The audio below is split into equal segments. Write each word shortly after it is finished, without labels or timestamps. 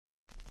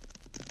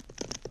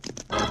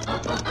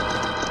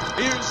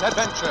Here's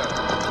adventure.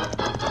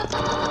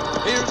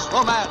 Here's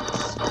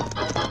romance.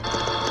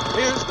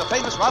 Here's the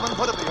famous Robin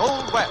Hood of the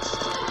Old West.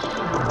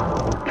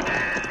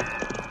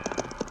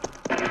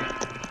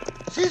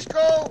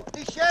 Cisco,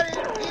 the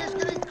sheriff, he is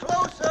getting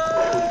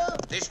closer.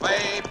 This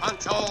way,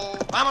 Pancho.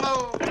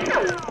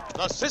 Vámonos.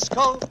 The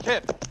Cisco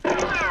Kid.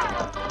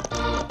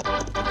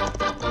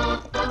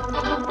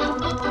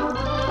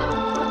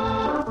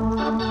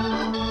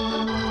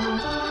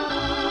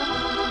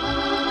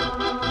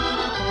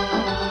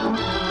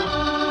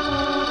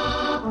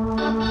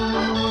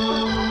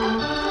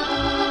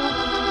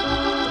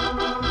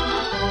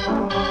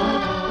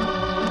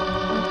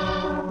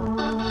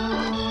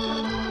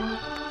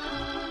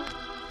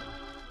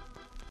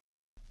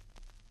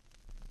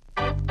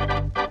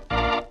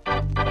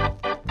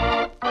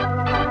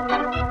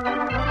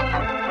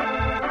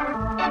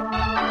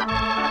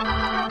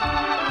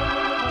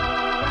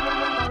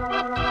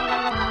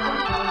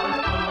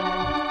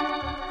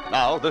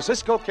 Now, the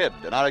Cisco Kid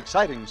in our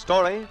exciting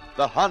story,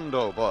 The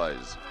Hondo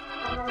Boys.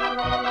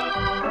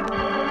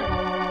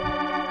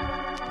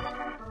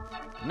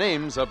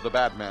 Names of the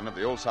bad men of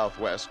the Old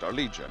Southwest are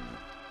legion,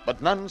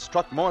 but none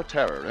struck more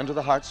terror into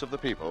the hearts of the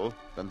people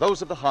than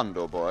those of the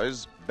Hondo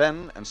Boys,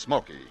 Ben and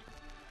Smokey.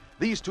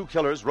 These two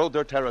killers rode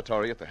their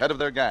territory at the head of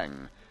their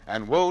gang,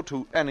 and woe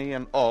to any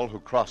and all who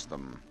crossed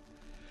them.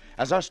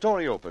 As our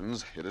story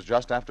opens, it is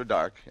just after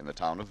dark in the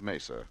town of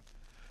Mesa.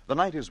 The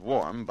night is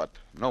warm, but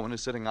no one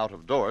is sitting out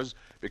of doors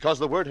because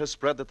the word has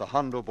spread that the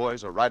Hondo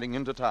Boys are riding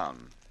into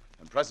town.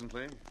 And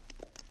presently...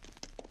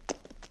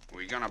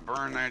 We gonna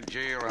burn that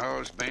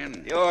jailhouse,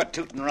 Ben? You're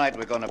tootin' right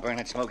we're gonna burn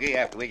it, Smokey,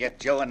 after we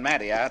get Joe and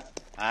Matty out.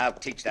 I'll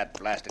teach that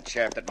blasted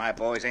sheriff that my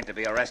boys ain't to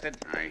be arrested.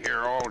 I hear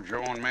all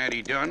Joe and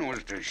Matty done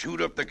was to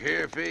shoot up the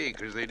cafe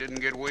because they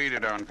didn't get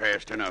waited on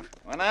fast enough.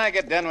 When I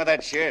get done with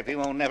that sheriff, he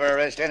won't never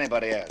arrest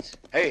anybody else.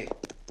 Hey,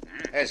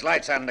 there's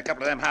lights on in a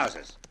couple of them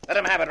houses. Let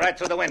him have it right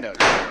through the windows.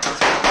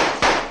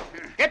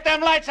 Get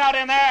them lights out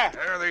in there.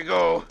 There they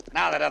go.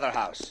 Now that other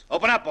house.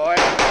 Open up, boys.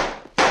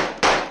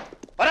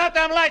 Put out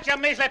them lights, you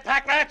measly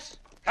pack rats.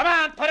 Come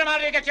on, put them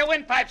out or you get your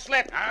windpipe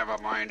slit. I have a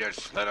mind to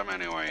slit them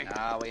anyway.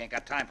 No, we ain't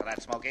got time for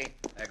that, Smokey.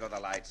 There go the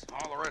lights.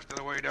 All the rest of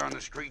the way down the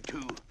street,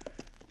 too.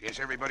 Guess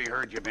everybody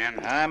heard you, Ben.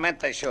 I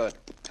meant they should.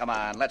 Come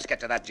on, let's get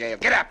to that jail.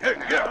 Get up.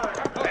 Get up.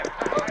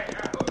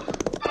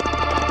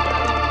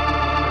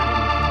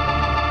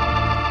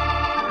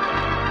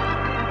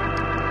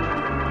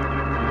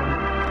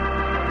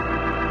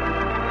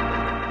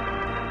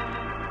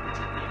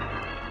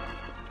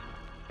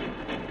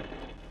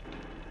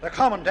 They're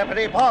coming,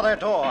 Deputy. Bar that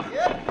door.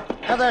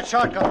 Yep. Have that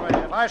shotgun ready.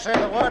 If I say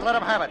the word, let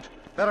 'em have it.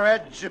 Better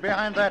edge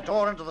behind that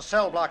door into the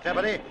cell block,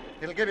 Deputy.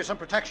 It'll give you some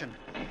protection.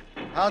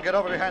 I'll get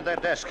over behind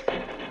that desk.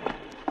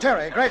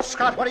 Terry, great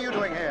Scott, what are you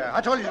doing here?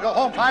 I told you to go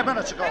home 5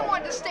 minutes ago. I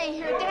wanted to stay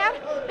here, Dad.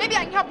 Maybe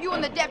I can help you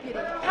and the deputy.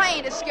 I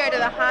ain't as scared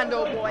of the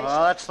Hondo Boys.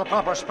 Well, that's the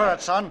proper spirit,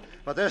 son.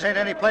 But this ain't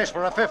any place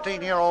for a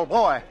 15-year-old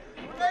boy.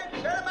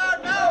 Let's set him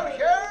out now,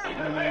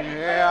 Sheriff.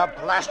 Yeah,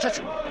 blast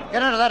it.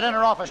 Get into that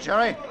inner office,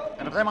 Jerry.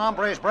 And if them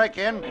hombres break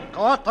in,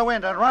 go out the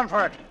window and run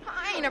for it.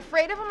 I ain't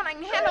afraid of them, and I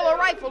can handle a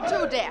rifle,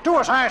 too, Dad. Do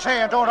as I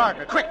say and don't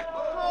argue. Quick.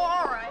 Oh,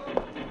 all right.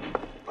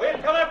 We'll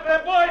come after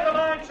them boys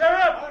along,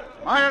 Sheriff.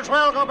 Might as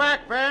well go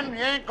back, Ben.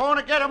 You ain't going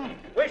to get 'em.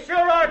 We sure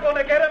are going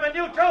to get him, and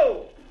you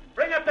too.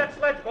 Bring up that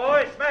sledge,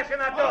 boys. Smash in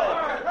that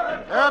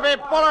door. There'll be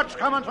bullets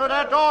coming through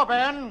that door,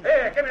 Ben.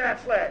 Here, give me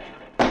that sledge.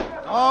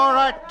 All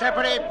right,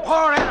 Deputy.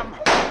 Pour in 'em.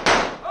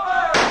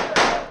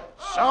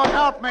 So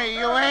help me,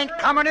 you ain't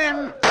coming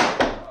in.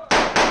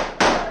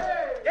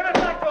 Give it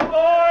back to them,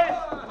 boys.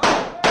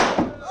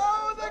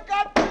 Oh, they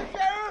got you,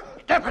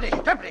 Sheriff.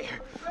 Deputy.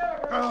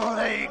 Oh,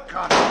 they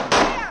got him.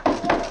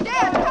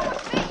 Dad, come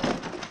with me.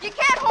 You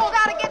can't hold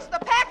out against the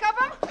pack of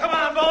them. Come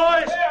on,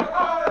 boys.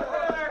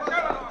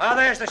 Ah,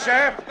 there's the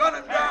sheriff. Gun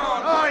him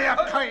down. Oh, you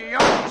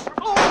coyotes.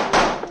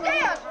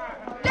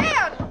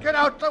 Dad! Get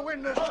out the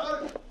window,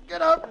 son.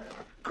 Get out.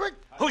 Quick.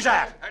 Who's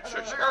that? That's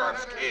the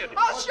sheriff's kid.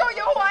 I'll show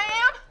you who I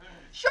am.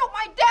 Shoot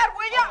my dad,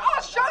 will you?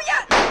 I'll show you.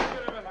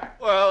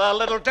 Well,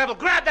 little devil,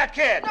 grab that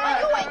kid. No,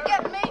 you ain't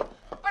getting me.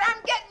 But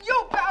I'm getting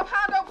you, Bob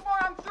Hondo, before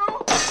I'm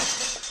through.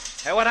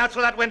 They went out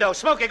through that window.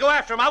 Smokey, go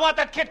after him. I want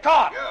that kid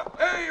caught. Yeah.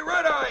 Hey,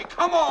 Red Eye,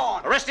 come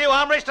on. The rest of you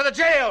hombres to the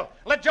jail.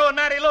 Let Joe and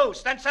Matty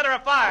loose, then set her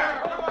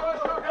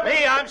afire.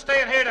 Me, I'm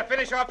staying here to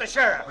finish off the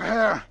sheriff.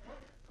 Well,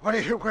 what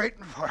are you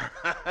waiting for?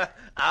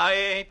 I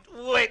ain't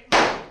waiting.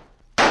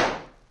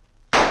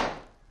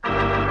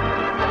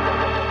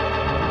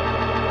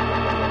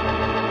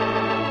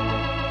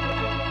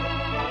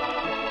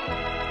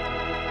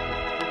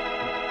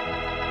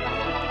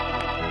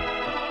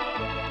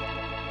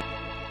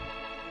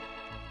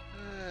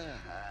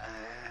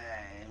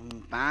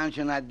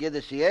 Pancho not get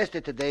a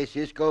siesta today,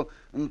 Cisco.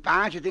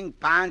 Pancho think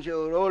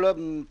Pancho roll up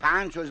in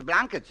Pancho's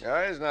blankets. Yeah,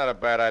 it's not a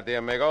bad idea,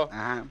 amigo.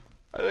 Uh-huh.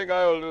 I think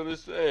I will do the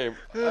same.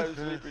 I'm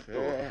sleepy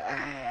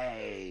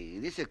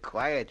too. This is a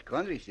quiet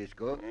country,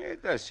 Cisco.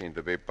 It does seem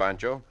to be,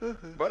 Pancho.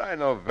 But I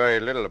know very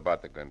little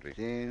about the country.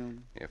 See,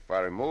 If I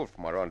removed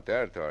from our own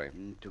territory.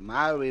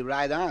 tomorrow we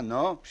ride on,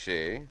 no?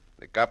 See,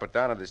 The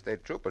Capitan of the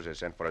state troopers has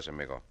sent for us,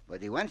 amigo. What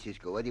do you want,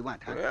 Cisco? What do you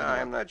want? Huh? Yeah,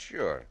 I'm not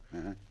sure.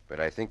 Uh-huh.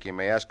 But I think he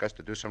may ask us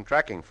to do some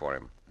tracking for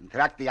him. And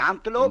track the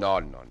antelope? No.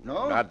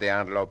 No? Not the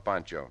antelope,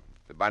 Pancho.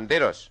 The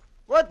bandidos.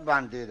 What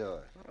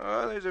bandidos?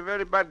 Oh, there's a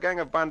very bad gang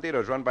of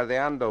bandidos run by the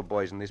Hondo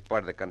boys in this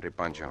part of the country,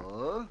 Pancho.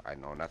 Oh? I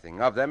know nothing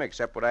of them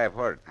except what I have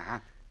heard. Uh-huh.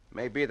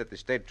 Maybe that the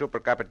state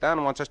trooper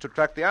Capitan wants us to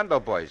track the Hondo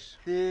boys.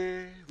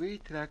 Yeah, we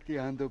track the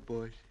Hondo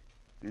boys.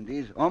 And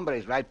these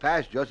hombres right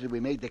past just as we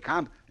make the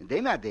camp.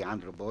 They're not the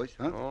Hondo boys,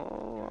 huh?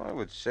 Oh, I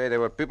would say they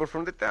were people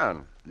from the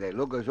town. They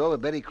look us over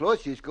very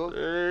close, Cisco.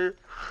 Let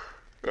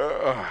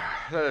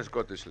us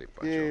go to sleep,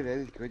 Pancho. Yeah, let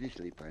us go to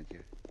sleep, Pancho.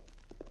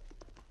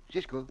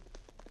 Cisco,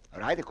 a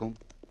rider come.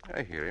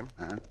 I hear him.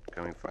 Uh-huh.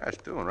 Coming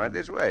fast, too, and right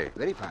this way.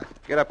 Very fast.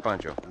 Get up,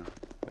 Pancho.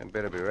 We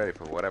better be ready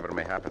for whatever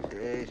may happen.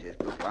 Yes,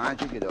 Cisco.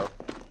 Pancho, get up.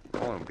 I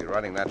won't be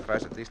riding that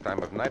fast at this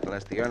time of night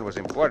unless the errand was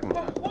important.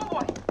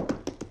 Boy.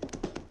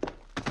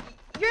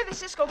 You're the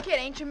Cisco kid,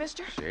 ain't you,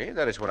 mister? See,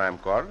 that is what I'm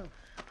called.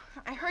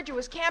 I heard you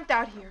was camped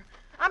out here.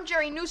 I'm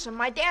Jerry Newsom.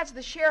 My dad's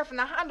the sheriff, and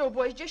the Hondo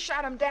boys just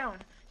shot him down.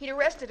 He'd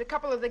arrested a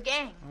couple of the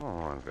gang. Oh,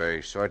 I'm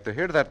very sorry to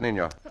hear that,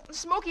 Nino.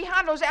 Smokey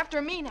Hondo's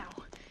after me now.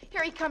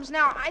 Here he comes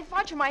now. I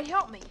thought you might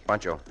help me.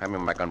 Pancho, hand me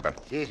my gun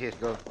belt. Si,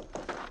 Cisco.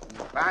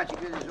 Pancho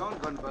gets his own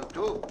gun belt,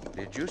 too.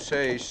 Did you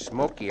say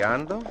Smokey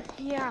Hondo?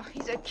 Yeah,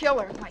 he's a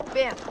killer, like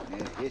Ben.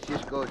 Here's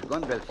Cisco's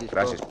gun belt, Cisco.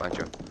 Gracias,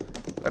 Pancho.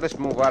 Let us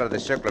move out of the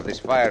circle of this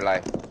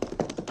firelight.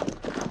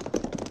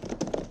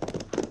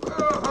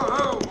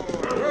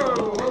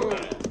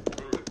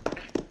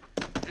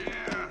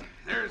 Yeah,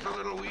 there's the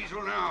little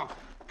weasel now.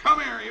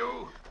 Come here,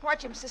 you.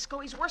 Watch him, Cisco.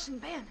 He's worse than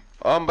Ben.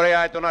 Hombre,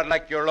 I do not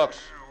like your looks.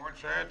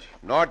 What's that?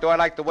 Nor do I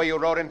like the way you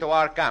rode into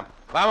our camp.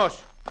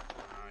 Vamos. Oh,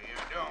 you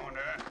don't,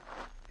 huh?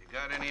 You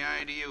got any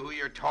idea who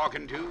you're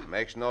talking to?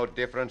 Makes no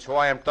difference who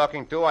I am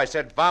talking to. I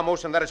said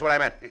vamos, and that is what I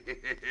meant.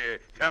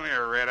 Come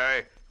here, Red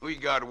Eye. We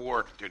got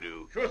work to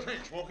do. Sure thing,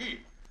 Smokey.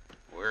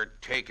 We're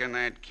taking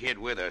that kid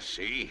with us,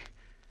 see?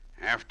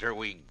 After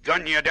we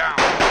gun you down.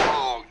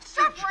 Oh,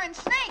 Suffering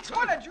snakes,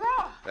 what a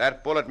draw.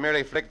 That bullet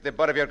merely flicked the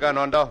butt of your gun,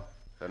 Hondo.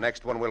 The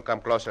next one will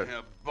come closer.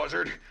 you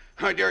buzzard.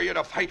 I dare you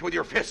to fight with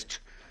your fist.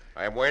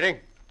 I am waiting.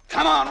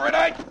 Come on, Red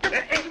Eye.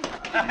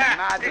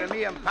 Madre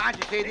mia, and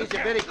Pancho say this is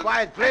a very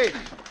quiet place.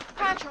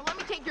 Pancho, let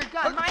me take your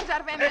gun. Mine's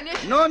out of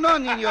ammunition. No,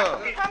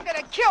 Nino. I'm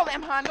gonna kill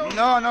them, Hondo.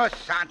 No,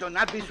 Santo,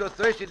 not be so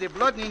thirsty the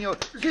blood, Nino.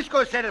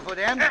 Cisco said it for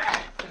them.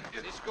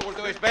 Cisco will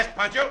do his best,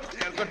 Pancho.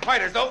 They're good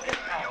fighters, though.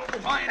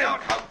 You'll find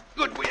out how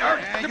good we are.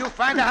 You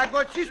find out how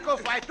good Cisco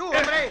fight, too,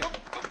 hombre.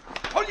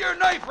 Pull your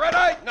knife, Red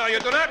Eye. No, you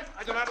do not.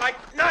 I do not like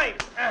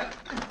knives.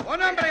 One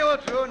hombre or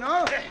two,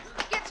 no?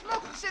 Get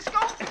Smokey, Cisco.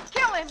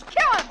 Kill him.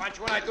 Kill him.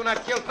 Pancho and I do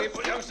not kill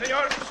people, young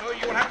senor, so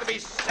you will have to be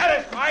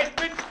satisfied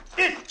with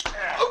this.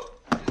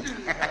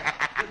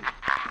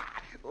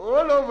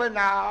 All over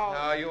now.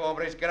 Now, you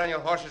hombres, get on your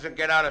horses and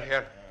get out of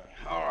here.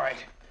 All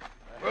right.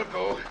 We'll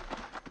go.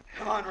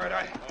 Come on, Red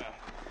Eye.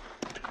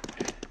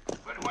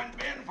 But when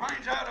Ben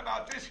finds out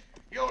about this,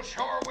 you'll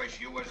sure wish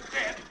you was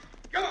dead.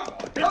 Come on.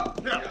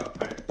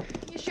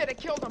 You should have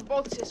killed them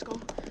both, Cisco.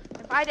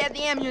 If I'd had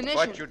the ammunition.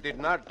 But you did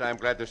not, I'm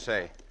glad to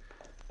say.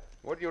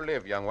 Where do you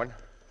live, young one?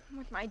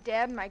 With my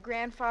dad and my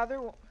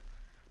grandfather.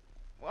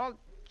 Well,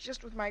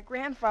 just with my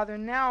grandfather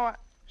now.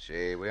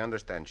 See, we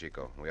understand,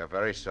 Chico. We are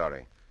very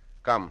sorry.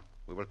 Come,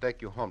 we will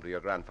take you home to your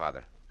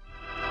grandfather.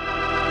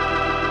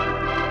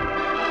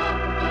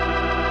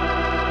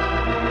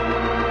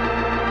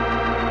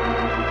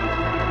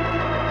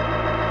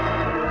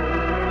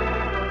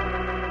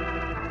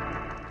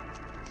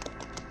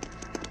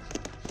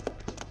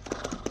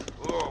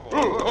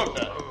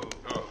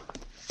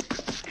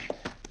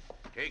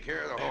 Take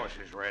care of the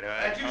horses, Red Eye.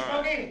 That you,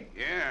 Smokey?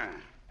 Yeah.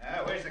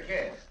 Where's the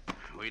kid?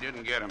 We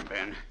didn't get him,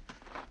 Ben.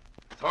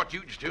 Thought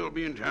you'd still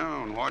be in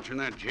town watching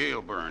that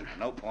jail burn.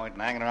 No point in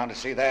hanging around to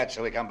see that,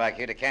 so we come back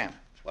here to camp.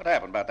 What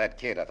happened about that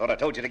kid? I thought I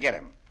told you to get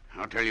him.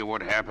 I'll tell you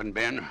what happened,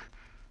 Ben.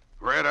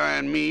 Red Eye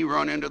and me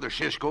run into the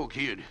Cisco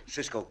kid.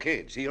 Cisco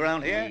kid? Is he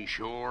around here? He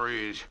sure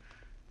is.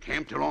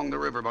 Camped along the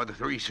river by the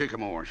three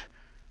sycamores.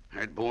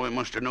 That boy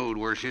must have knowed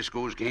where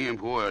Cisco's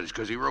camp was,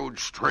 because he rode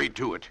straight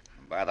to it.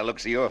 By the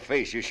looks of your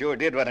face, you sure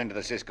did run into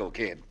the Cisco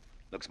kid.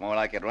 Looks more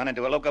like you'd run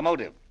into a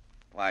locomotive.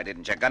 Why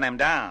didn't you gun him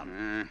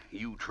down?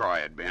 You try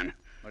it, Ben.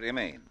 What do you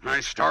mean?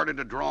 I started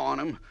to draw on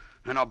him,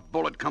 and a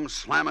bullet come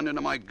slamming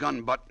into my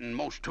gun butt and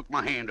most took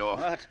my hand off.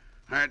 What?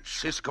 That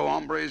Cisco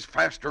hombre is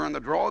faster on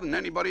the draw than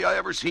anybody I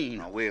ever seen.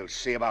 Oh, we'll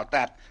see about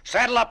that.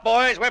 Saddle up,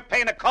 boys. We're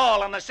paying a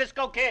call on the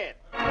Cisco kid.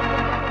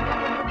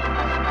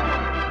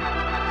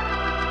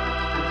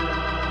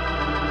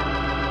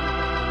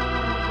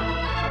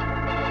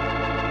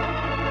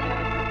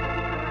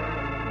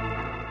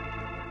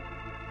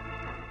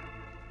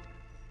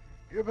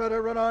 You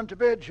better run on to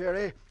bed,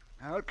 Jerry.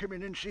 I'll come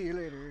in and see you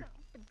later.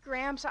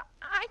 Gramps,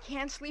 I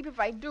can't sleep if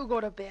I do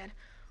go to bed.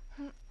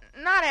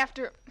 Not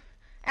after...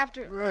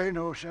 I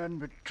know, son,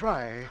 but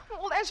try.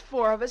 Well, there's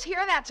 4 of us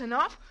here. That's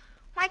enough.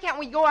 Why can't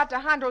we go out to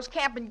Hondo's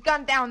camp and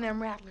gun down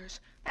them rattlers?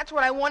 That's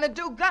what I want to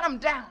do, gun them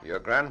down. Your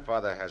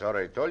grandfather has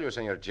already told you,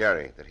 Senor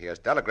Jerry, that he has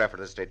telegraphed for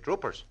the state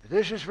troopers.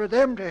 This is for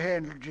them to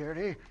handle,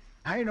 Jerry.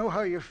 I know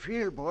how you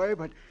feel, boy,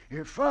 but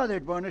your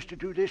father'd want us to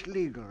do this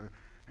legal.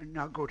 And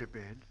now go to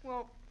bed.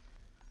 Well,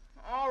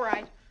 all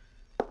right.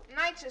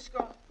 Night,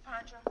 Cisco,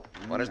 Pancho.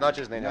 Buenas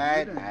noches,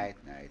 Nina. Night.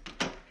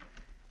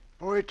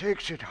 Boy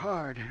takes it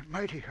hard,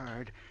 mighty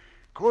hard.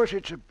 Of course,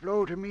 it's a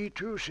blow to me,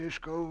 too,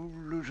 Cisco,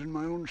 losing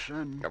my own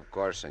son. Of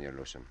course, Senor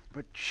Newsom.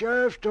 But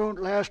sheriffs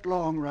don't last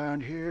long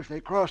round here if they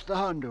cross the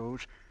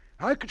Hondos.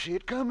 I could see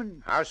it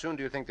coming. How soon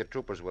do you think the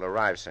troopers will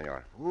arrive,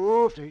 Senor?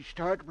 Oh, if they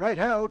start right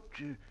out,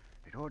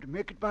 they'd ought to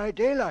make it by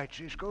daylight,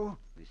 Cisco.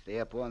 We stay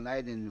up all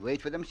night and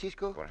wait for them,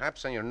 Cisco?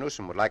 Perhaps Senor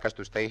Newsom would like us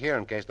to stay here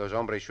in case those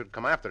hombres should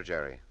come after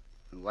Jerry.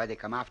 Why they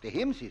come after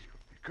him, Cisco?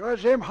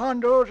 Because them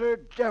Hondos are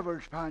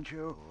devils,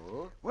 Pancho.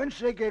 Oh? Once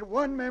they get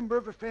one member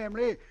of a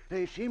family,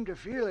 they seem to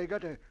feel they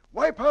got to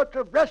wipe out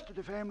the rest of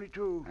the family,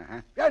 too.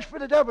 Uh-huh. That's for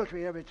the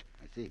deviltry of it.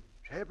 I see.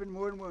 It's happened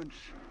more than once.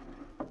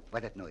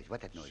 What that noise?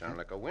 Sound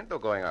like a window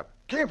going up.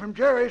 Came from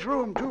Jerry's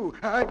room, too.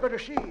 I'd better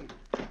see.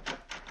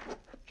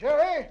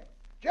 Jerry!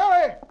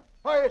 Jerry!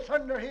 Why,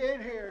 thunder, he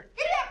ain't here.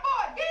 Get up,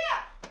 boy, get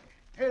up!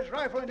 His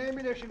rifle and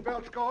ammunition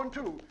belt's gone,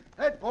 too.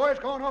 That boy's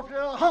gone off to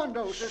the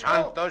Hondo, Cisco.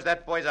 Santos,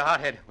 that boy's a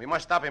hothead. We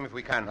must stop him if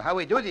we can. How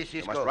we do this,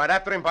 We Cisco? must ride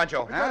after him,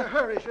 Pancho. We gotta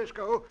hurry,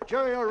 Cisco.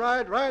 Jerry'll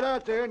ride right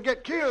out there and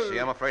get killed. See,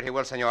 I'm afraid he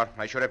will, Senor.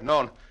 I should have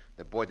known.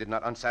 The boy did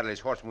not unsaddle his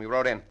horse when we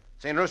rode in.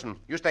 Senor Newsom,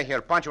 you stay here.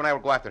 Pancho and I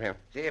will go after him.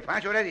 See,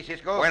 Pancho ready,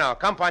 Cisco. Bueno,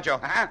 come, Pancho.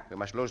 Uh-huh. We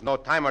must lose no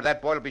time or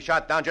that boy will be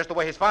shot down just the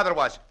way his father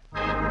was.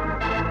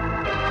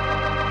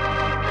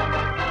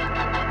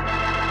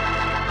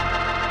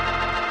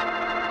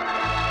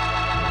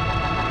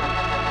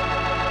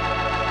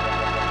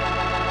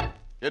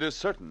 It is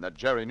certain that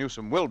Jerry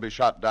Newsom will be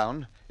shot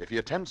down if he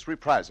attempts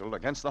reprisal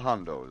against the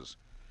Hondos.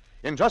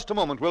 In just a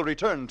moment, we'll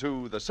return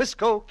to the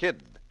Cisco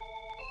Kid.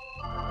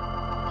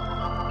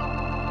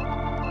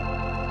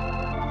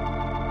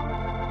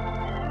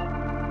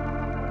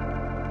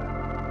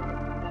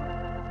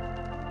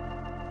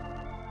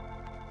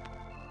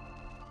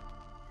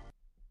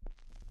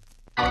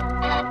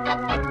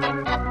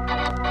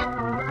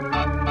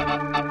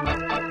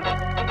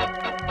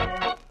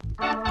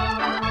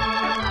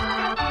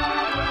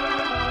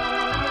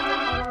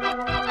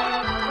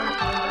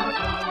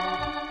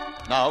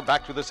 Now,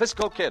 back to the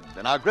Cisco Kid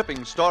and our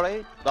gripping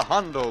story, The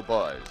Hondo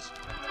Boys.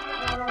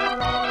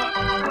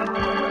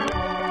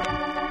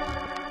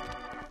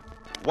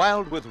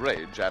 Wild with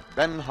rage at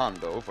Ben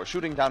Hondo for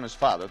shooting down his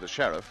father, the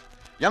sheriff,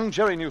 young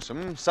Jerry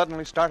Newsom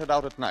suddenly started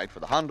out at night for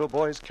the Hondo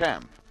Boys'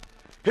 camp.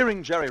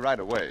 Hearing Jerry right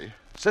away,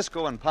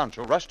 Cisco and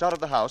Pancho rushed out of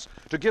the house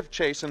to give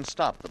chase and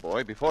stop the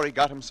boy before he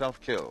got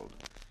himself killed.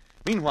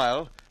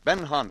 Meanwhile, Ben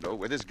Hondo,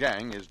 with his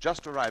gang, is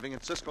just arriving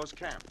at Cisco's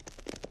camp.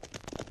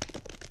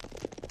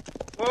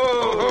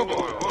 Well,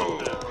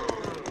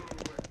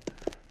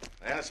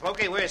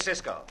 Smokey, where's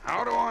Cisco?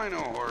 How do I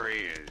know where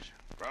he is?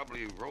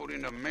 Probably rode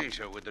into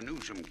Mesa with the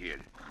Newsom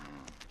kid.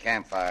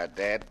 Campfire,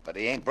 Dad, but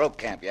he ain't broke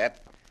camp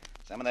yet.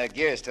 Some of their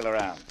gear's still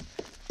around.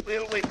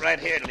 We'll wait right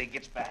here till he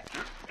gets back.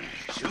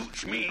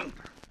 Suits me.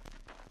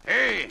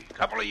 Hey, a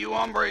couple of you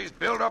hombres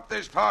build up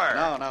this fire.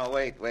 No,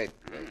 wait.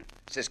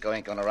 Cisco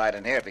ain't gonna ride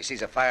in here if he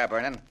sees a fire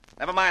burning.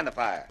 Never mind the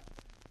fire.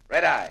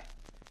 Red Eye,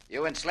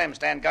 you and Slim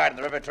stand guard in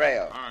the river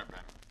trail. All right, man.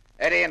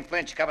 Eddie and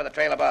Flinch cover the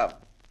trail above.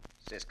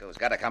 Cisco's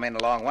got to come in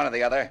along one or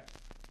the other.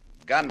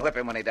 Gun whip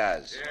him when he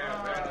does.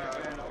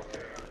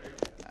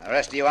 The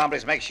rest of you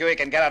hombres make sure he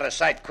can get out of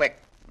sight quick.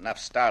 Enough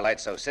starlight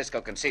so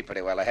Cisco can see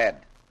pretty well ahead.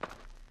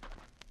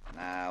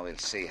 Now we'll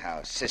see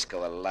how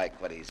Cisco will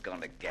like what he's going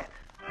to get.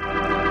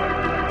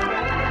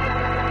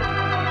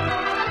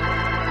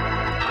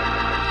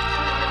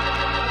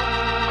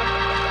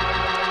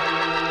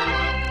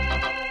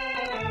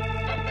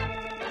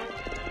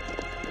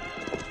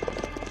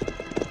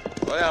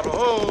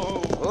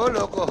 Oh,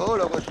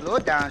 loco, slow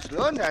down.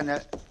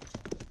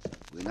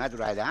 We not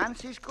ride on,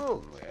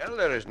 Cisco? Well,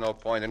 there is no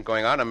point in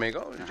going on,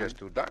 amigo. It's just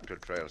too dark to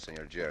trail,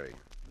 Senor Jerry.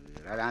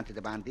 We ride on to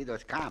the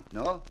bandidos' camp,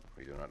 no?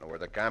 We do not know where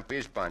the camp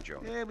is,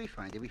 Pancho. Yeah, we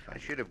find it. I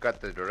should have got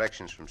the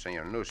directions from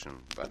Senor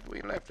Newsom, but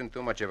we left in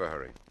too much of a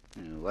hurry.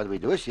 What we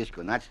do,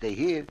 Cisco? Not stay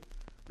here.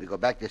 We go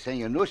back to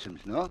Senor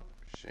Newsom's, no?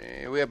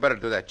 See, we had better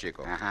do that,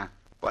 Chico. Uh-huh.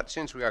 But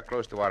since we are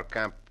close to our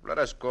camp, let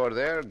us go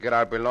there, get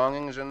our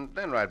belongings, and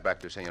then ride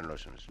back to Senor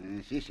Newsom's.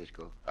 See,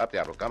 Cisco. Up,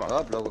 Diablo, come on.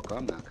 Up, loco,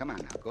 come now. Come on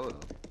now, go.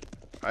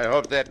 I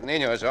hope that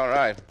Nino is all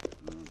right.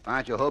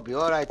 Pancho hope you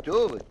all right,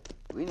 too, but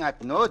we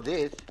not know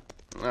this.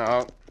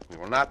 No, we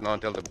will not know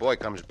until the boy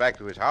comes back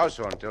to his house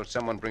or until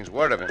someone brings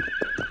word of him.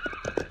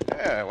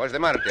 Yeah, what's the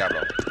matter,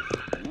 Diablo?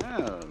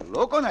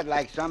 Loco not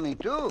like something,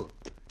 too.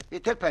 Hey,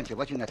 tell Pancho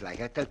what you not like.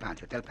 Tell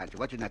Pancho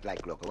what you not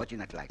like, Loco. What you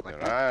not like. What?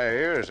 Your eye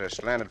here is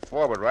slanted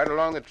forward right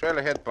along the trail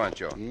ahead,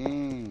 Pancho.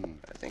 Yeah.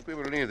 I think we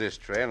will leave this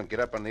trail and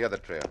get up on the other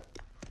trail.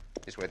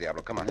 This way,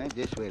 Diablo. Come on.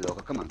 This way, Loco.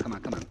 Come on.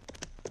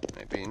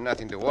 Maybe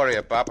nothing to worry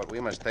about, but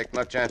we must take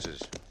no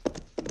chances.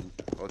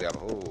 Go,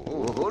 Diablo.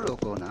 Ho,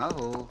 Loco, now.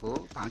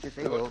 Ho. Pancho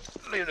say ho.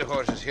 Leave the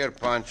horses here,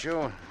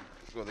 Pancho.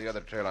 go the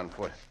other trail on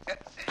foot.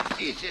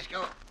 See,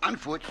 Cisco, on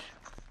foot.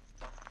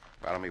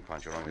 Follow me,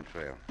 Pancho, along the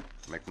trail.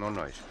 Make no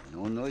noise.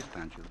 No noise,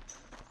 Pancho.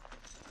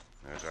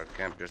 There's our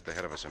camp just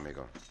ahead of us,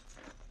 amigo.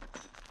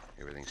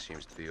 Everything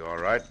seems to be all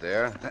right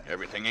there.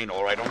 Everything ain't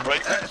all right,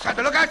 hombre.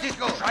 Santa, look out,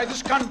 Cisco. Try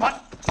this gun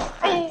butt.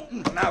 Oh,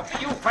 now,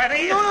 you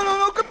fatty.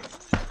 No.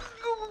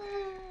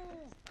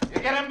 You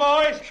get him,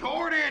 boys?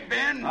 Sure did,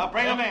 Ben. I'll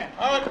bring him in.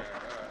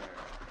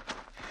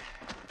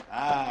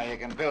 You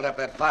can build up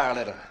that fire a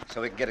little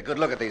so we can get a good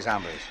look at these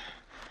hombres.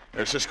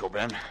 There's Cisco,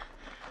 Ben.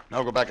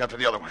 Now go back after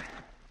the other one.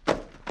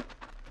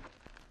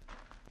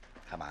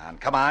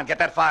 Come on, get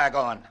that fire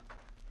going.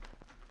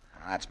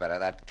 That's better.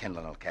 That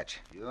kindling will catch.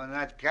 You're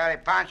not carry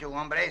Pancho,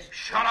 hombres.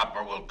 Shut up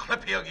or we'll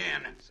clip you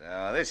again.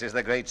 So this is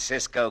the great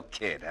Cisco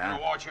Kid, huh?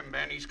 Now watch him,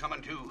 Ben. He's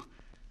coming too.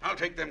 I'll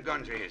take them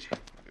guns of his.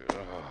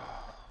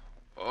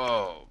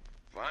 Oh,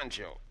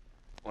 Pancho.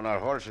 When our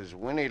horses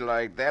whinny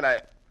like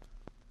that,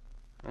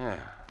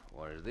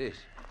 what is this?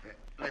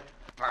 Let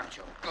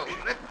Pancho go.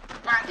 Let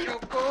Pancho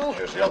go.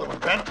 Here's the other one,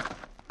 Ben.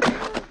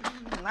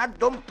 Not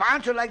dumb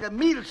Pancho like a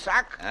meal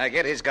sack.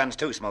 Get his guns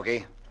too,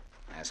 Smokey.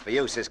 As for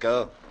you,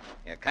 Cisco,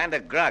 you're kind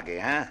of groggy,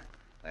 huh?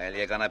 Well,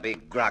 you're gonna be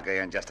groggy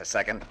in just a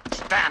second.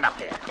 Stand up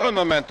here. Un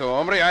momento,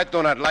 hombre. I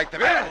do not like to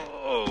be...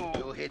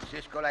 You hit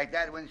Cisco like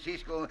that when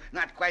Cisco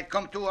not quite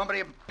come to,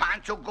 hombre.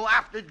 Pancho go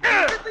after...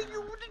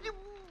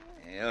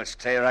 You'll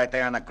stay right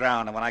there on the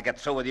ground, and when I get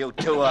through with you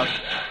two,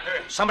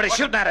 somebody's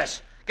shooting at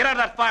us. Get out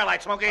of that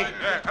firelight, Smokey.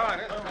 Come on.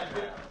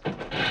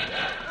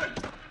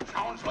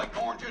 Sounds like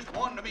more than just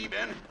one to me,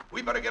 Ben.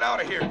 We better get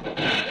out of here.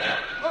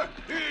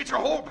 It's a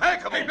whole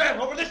pack of them. Hey, Ben,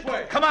 over this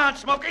way. Come on,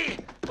 Smokey.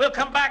 We'll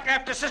come back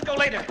after Cisco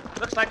later.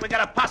 Looks like we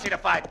got a posse to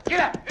fight. Get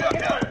up.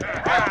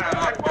 Come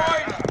on,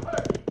 boys.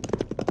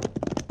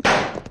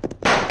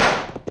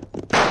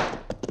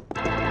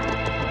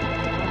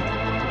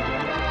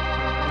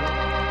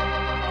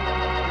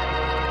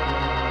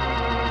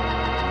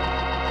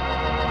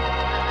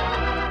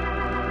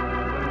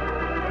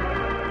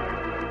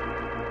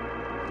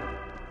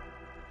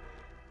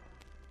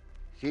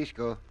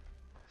 Cisco,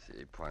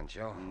 See,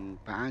 Pancho.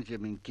 Pancho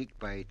been kicked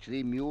by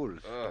 3 mules.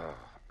 Oh,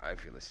 I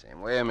feel the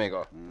same way,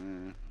 amigo.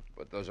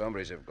 But those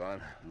hombres have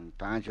gone.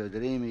 Pancho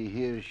dream he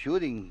hear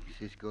shooting,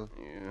 Cisco.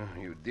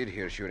 You did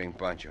hear shooting,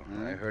 Pancho.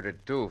 I heard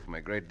it, too, from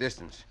a great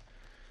distance.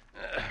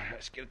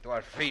 Let's get to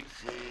our feet.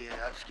 See,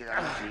 let's get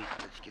on the feet.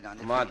 Let's get on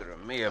the Madre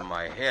mia,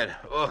 my head.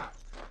 Oh,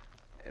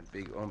 that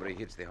big hombre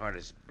hits the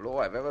hardest blow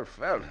I've ever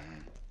felt.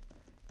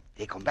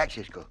 They come back,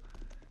 Cisco.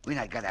 We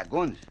not got our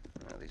guns.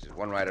 This is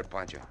one rider,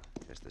 Pancho.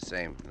 Just the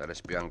same. Let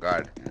us be on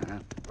guard.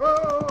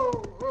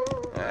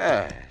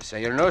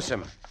 Senor knows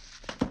him.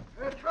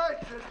 That's right,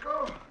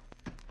 Cisco.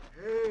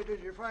 Hey,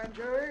 did you find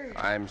Jerry?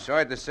 I'm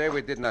sorry to say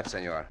we did not,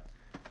 senor.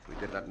 We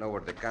did not know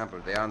where the camp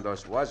of the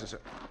Hondos was. And so...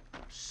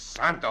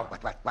 Santo!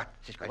 What?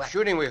 Cisco, That what?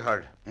 shooting we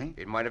heard. Eh?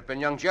 It might have been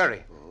young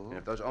Jerry. And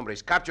if those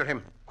hombres capture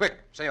him, quick,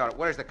 senor,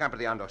 where's the camp of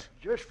the Hondos?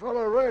 Just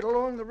follow right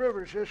along the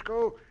river,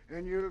 Cisco,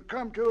 and you'll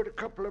come to it a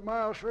couple of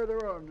miles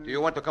further on. Do you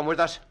want to come with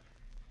us?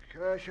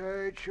 Gosh,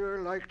 I'd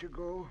sure like to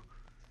go.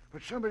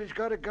 But somebody's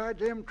got to guide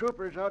them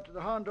troopers out to the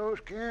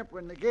Hondos camp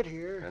when they get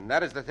here. And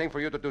that is the thing for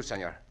you to do,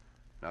 senor.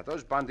 Now,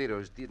 those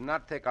bandidos did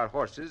not take our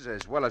horses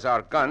as well as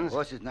our guns.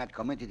 Horses not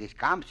come into this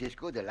camp,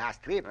 Cisco, the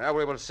last trip.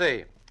 We will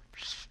see.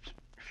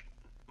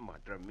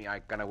 Madre mia,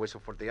 I gonna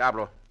whistle for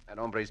Diablo. That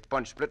hombre's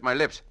punch split my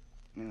lips.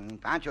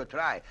 Pancho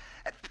try.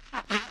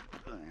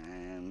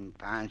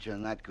 Pancho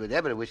not could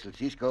ever whistle,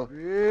 Cisco.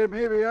 Yeah,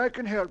 maybe I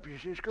can help you,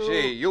 Cisco.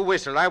 See, you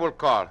whistle, I will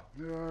call.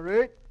 All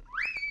right.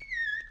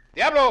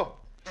 Diablo!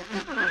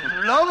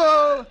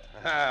 Logo!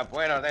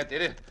 Bueno, that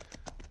did it.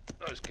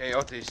 Those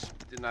coyotes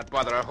did not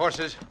bother our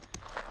horses.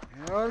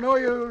 I'll know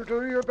you'll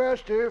do your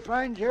best to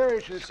find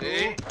Jerry, Cisco.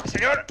 See,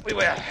 senor, we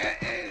will.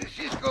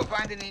 Cisco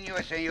find it in you,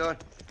 senor.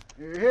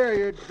 Here,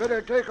 you'd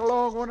better take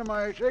along one of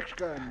my 6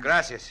 guns.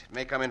 Gracias.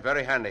 May come in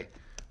very handy.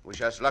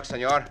 Wish us luck,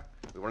 senor.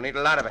 We will need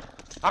a lot of it.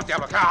 Up,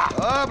 Diablo.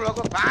 Up,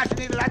 Loco. Pancho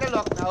need a lot of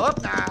luck. Now,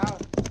 up now.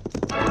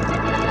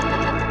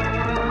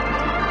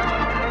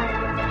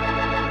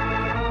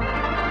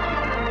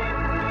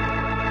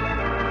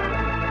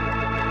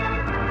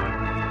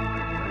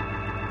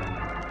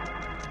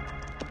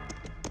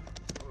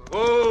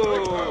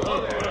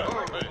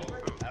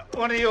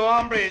 One of you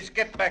hombres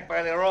get back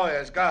by the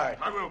Arroyo's guard.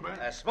 I will, Ben.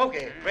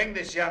 Smokey, bring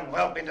this young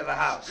whelp into the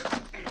house.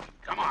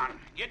 Come on,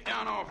 get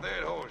down off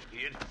that horse,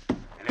 kid.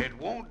 And it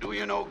won't do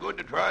you no good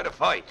to try to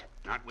fight.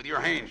 Not with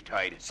your hands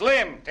tied.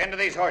 Slim, tend to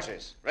these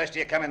horses. Rest of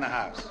you come in the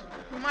house.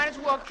 You might as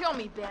well kill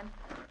me, Ben.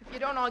 If you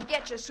don't, I'll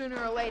get you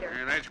sooner or later.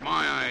 Yeah, that's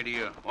my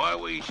idea. Why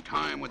waste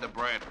time with the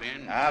brat,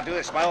 Ben? I'll do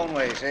this my own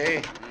way,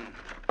 see?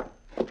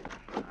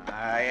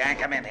 I yank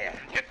him in here.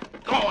 Get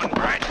going,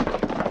 brat.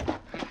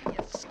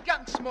 You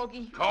skunk,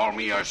 Smokey. Call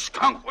me a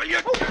skunk, will you?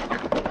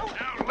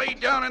 Now lay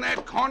down in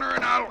that corner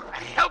and I'll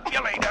help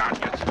you lay down.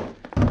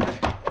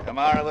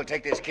 Tomorrow we'll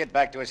take this kid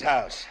back to his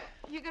house.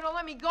 You gonna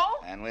let me go?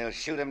 And we'll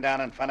shoot him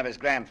down in front of his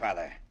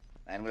grandfather.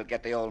 And we'll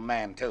get the old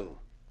man, too.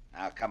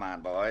 Now, come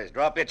on, boys.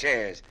 Draw up your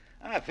chairs.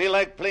 I feel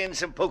like playing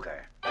some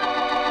poker.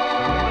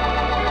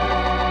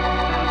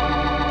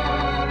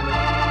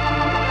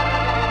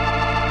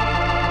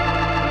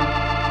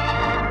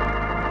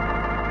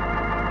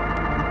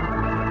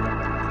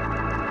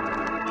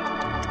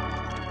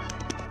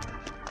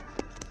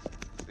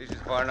 This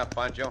is far enough,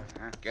 Pancho.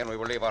 Again, we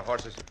will leave our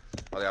horses.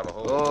 Oh, they have a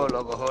hole. Oh,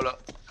 loco, holo.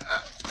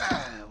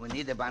 We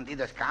need the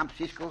bandidos camp,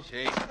 Cisco.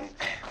 See? As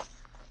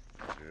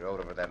we rode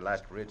over that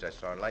last ridge, I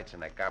saw lights in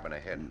that cabin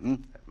ahead.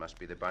 That must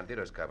be the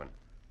bandidos' cabin.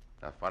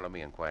 Now follow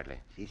me in quietly.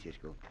 See,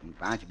 Cisco.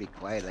 Pancho, be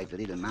quiet like a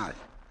little mouse.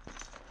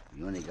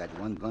 You only got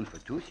one gun for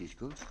two,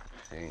 Cisco.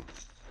 See?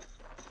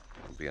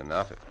 Won't be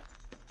enough.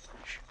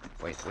 Shh.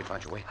 Wait,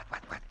 Pancho, wait.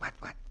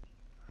 What?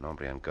 An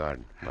hombre on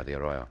guard by the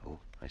arroyo. Oh.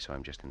 I saw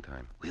him just in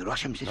time. We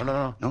rush him, Cisco?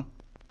 No. No?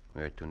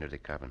 We are too near the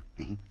cabin.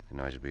 The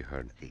noise will be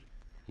heard. See.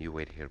 You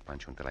wait here,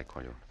 Pancho, until I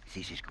call you.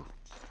 See, Cisco.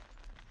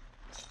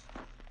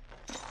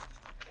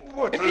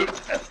 What?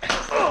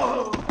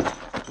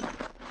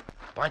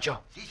 Pancho.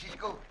 See,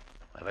 Cisco.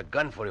 I have a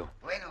gun for you.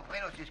 Bueno,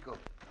 Cisco.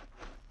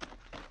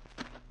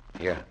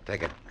 Here,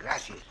 take it.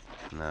 Gracias.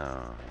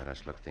 Now, let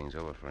us look things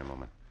over for a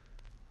moment.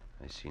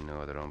 I see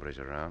no other hombres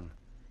around.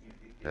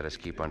 Let us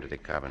keep under the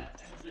cabin.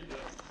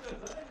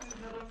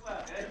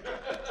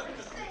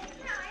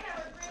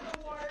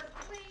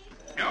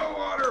 No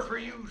water for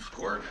you,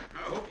 Squirt. I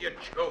hope you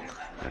choke.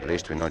 At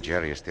least we know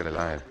Jerry is still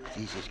alive.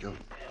 See, Cisco.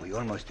 We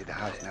almost to the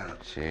house now.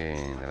 See,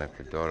 they left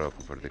the door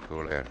open for the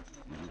cool air.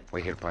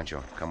 Wait here,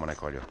 Pancho. Come when I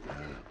call you.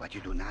 What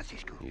you do now,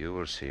 Cisco? You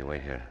will see.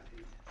 Wait here.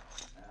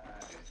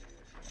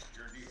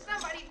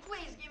 Somebody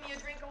please give me a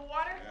drink of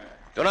water.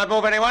 Do not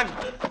move, anyone.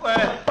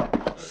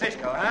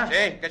 Cisco, huh?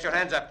 See, get your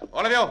hands up.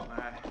 All of you.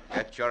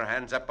 Get your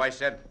hands up, I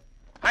said.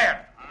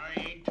 Higher. I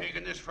ain't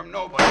taking this from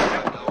nobody.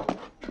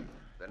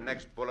 The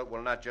next bullet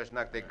will not just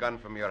knock the gun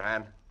from your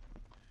hand.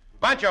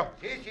 Pancho!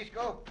 See,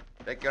 Cisco.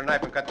 Take your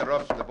knife and cut the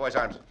ropes from the boy's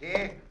arms. See?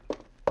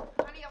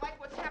 How do you like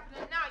what's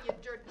happening now, you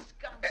dirty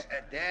skunks?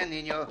 There,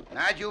 Nino.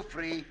 Now you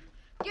free.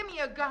 Give me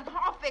a gun.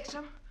 I'll fix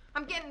him.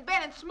 I'm getting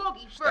Ben and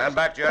Smokey first. Stand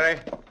back, Jerry.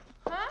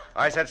 Huh?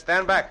 I said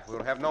stand back.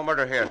 We'll have no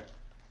murder here.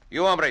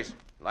 You hombres,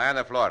 lie on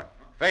the floor.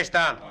 Face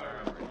down.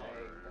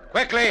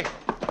 Quickly.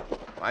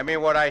 I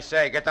mean what I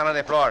say. Get down on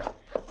the floor.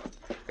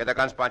 Get the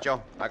guns,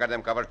 Pancho. I got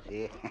them covered.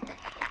 See?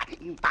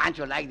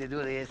 Pancho like to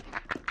do this.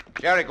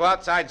 Jerry, go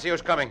outside and see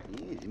who's coming.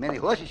 There's many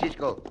horses,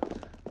 Cisco.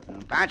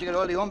 Pancho got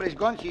all the hombres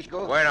gone,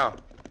 Cisco. Bueno.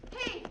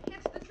 Hey,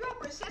 it's the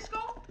trooper,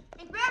 Cisco.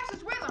 And Gramps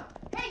is with him.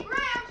 Hey,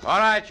 Gramps! All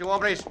right, you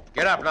hombres.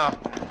 Get up now.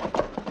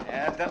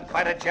 Yeah, done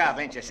quite a job,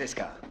 ain't you,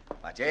 Cisco?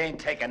 But you ain't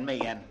taking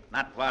me in.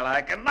 Not while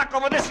I can knock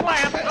over this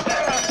lamp.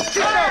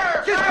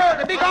 Cisco,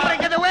 the big hombre,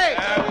 get away.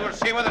 We'll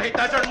see whether he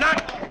does or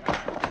not.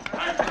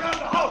 Hands around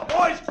the house,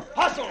 boys.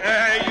 Hustle.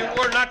 You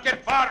will not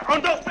get far,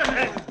 Hondo.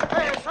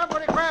 Hey,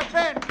 somebody grab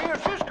Ben.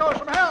 Give Cisco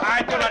some help.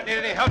 I do not need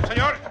any help,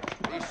 senor.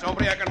 He's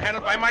somebody I can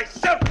handle by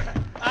myself.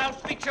 I'll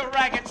beat you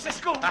ragged,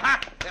 Cisco. Aha!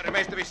 That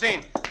remains to be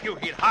seen. You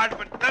hit hard,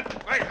 but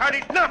not quite hard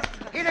enough.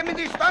 Hit him in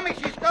the stomach,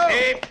 Cisco.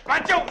 Hey,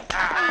 Pancho!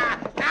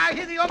 Now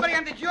hit the hombre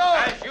on the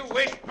jaw. As you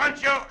wish,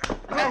 Pancho.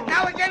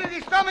 Now again in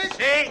the stomach.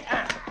 See?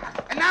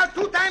 And now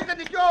 2 times on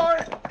the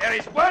jaw. There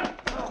is one,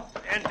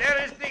 and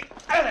there is the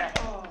other.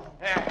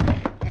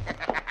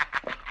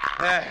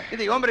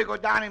 The hombre go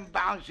down in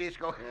bounds,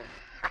 Cisco.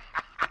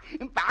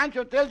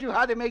 Pancho tells you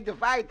how to make the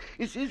fight.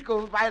 And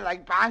Cisco fight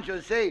like Pancho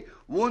say.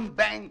 1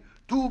 bang,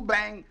 2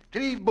 bang,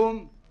 3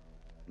 boom.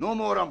 No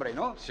more, hombre,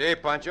 no? See,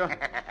 Pancho.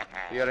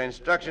 Your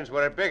instructions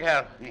were a big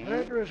help.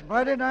 That was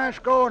mighty nice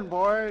going,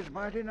 boys.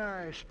 Mighty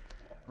nice.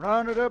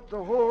 Rounded up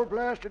the whole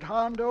blasted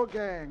Hondo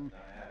gang.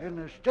 And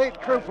the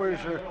state troopers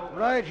are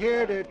right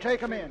here to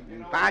take 'em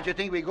in. Pancho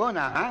think we go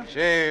now, huh?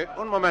 See,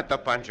 un momento,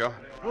 Pancho.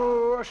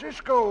 Oh,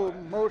 Cisco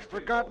most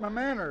forgot my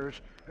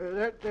manners.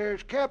 That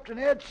there's Captain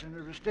Edson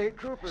of the state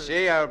troopers.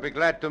 See, I would be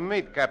glad to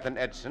meet Captain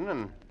Edson,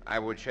 and I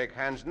would shake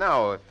hands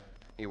now if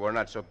he were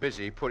not so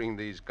busy putting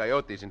these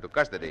coyotes into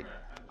custody.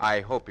 I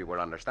hope he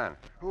will understand.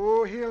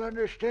 Oh, he'll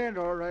understand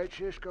all right,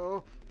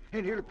 Cisco.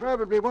 And he'll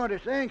probably want to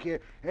thank you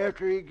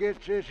after he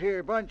gets this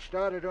here bunch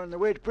started on the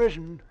way to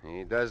prison.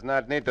 He does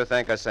not need to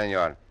thank us,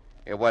 senor.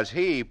 It was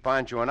he,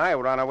 Pancho, and I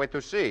were on our way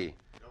to sea.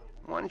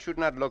 One should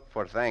not look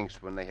for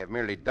thanks when they have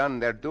merely done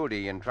their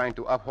duty in trying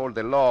to uphold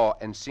the law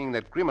and seeing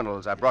that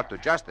criminals are brought to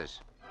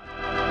justice.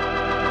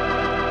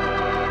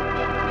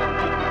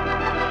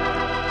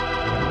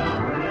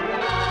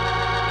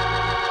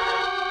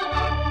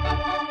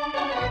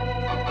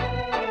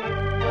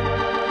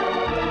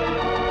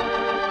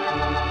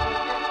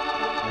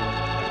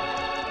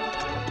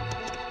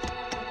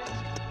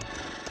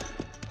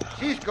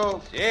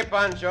 Cisco. Si,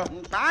 Pancho.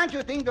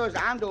 Pancho think those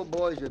Hondo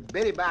boys are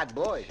very bad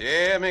boys.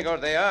 Si, amigo,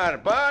 they are,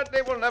 but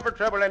they will never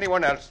trouble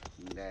anyone else.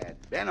 That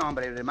Ben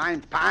hombre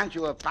remind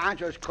Pancho of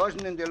Pancho's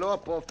cousin in the law,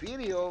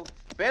 Porfirio.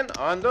 Ben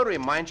Hondo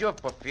reminds you of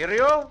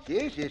Porfirio?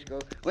 Si, Cisco.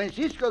 When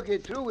Cisco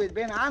get through with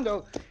Ben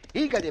Hondo,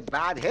 he got a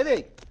bad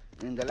headache.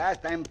 And the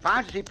last time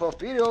Pancho see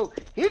Porfirio,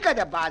 he got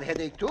a bad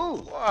headache,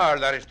 too. Well,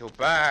 that is too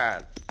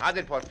bad. How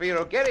did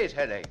Porfirio get his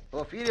headache?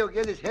 Porfirio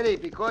get his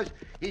headache because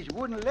his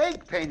wooden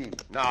leg pain him.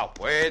 Now,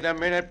 wait a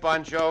minute,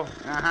 Pancho.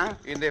 Uh-huh.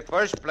 In the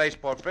first place,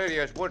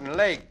 Porfirio's wooden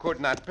leg could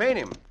not pain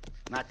him.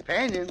 Not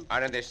pain him?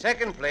 And in the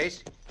second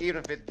place, even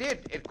if it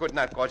did, it could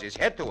not cause his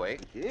head to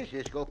ache. Yes,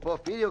 Cisco.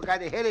 Porfirio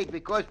got a headache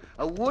because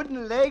a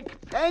wooden leg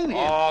pained him.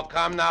 Oh,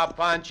 come now,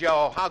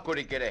 Pancho. How could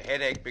he get a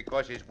headache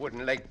because his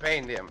wooden leg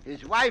pained him?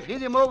 His wife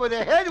hit him over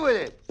the head with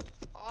it.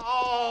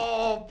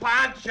 Oh,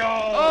 Pancho!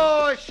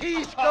 Oh,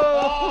 Cisco!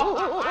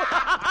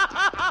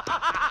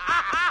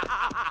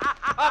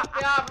 Up,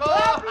 Diablo!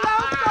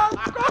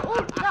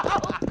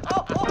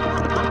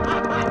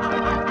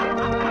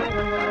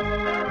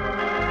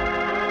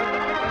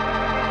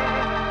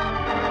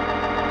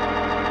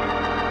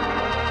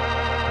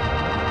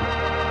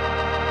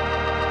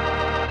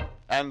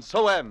 And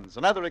so ends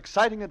another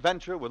exciting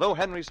adventure with O.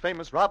 Henry's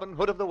famous Robin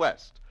Hood of the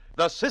West,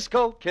 the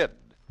Cisco Kid.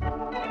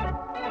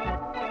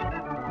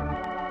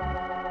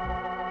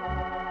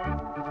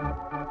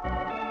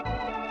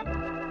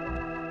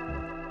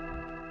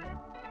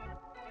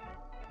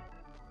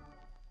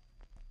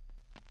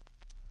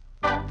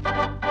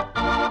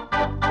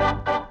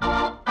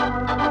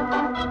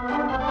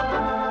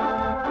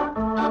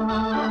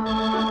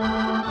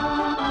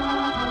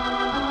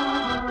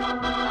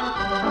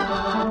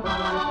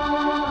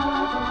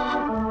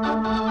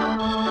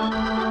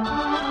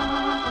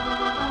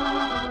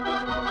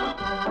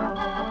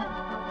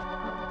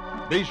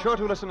 Be sure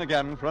to listen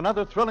again for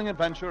another thrilling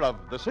adventure of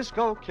the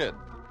Cisco Kid.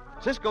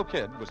 Cisco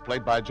Kid was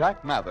played by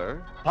Jack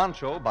Mather,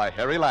 Pancho by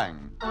Harry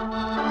Lang.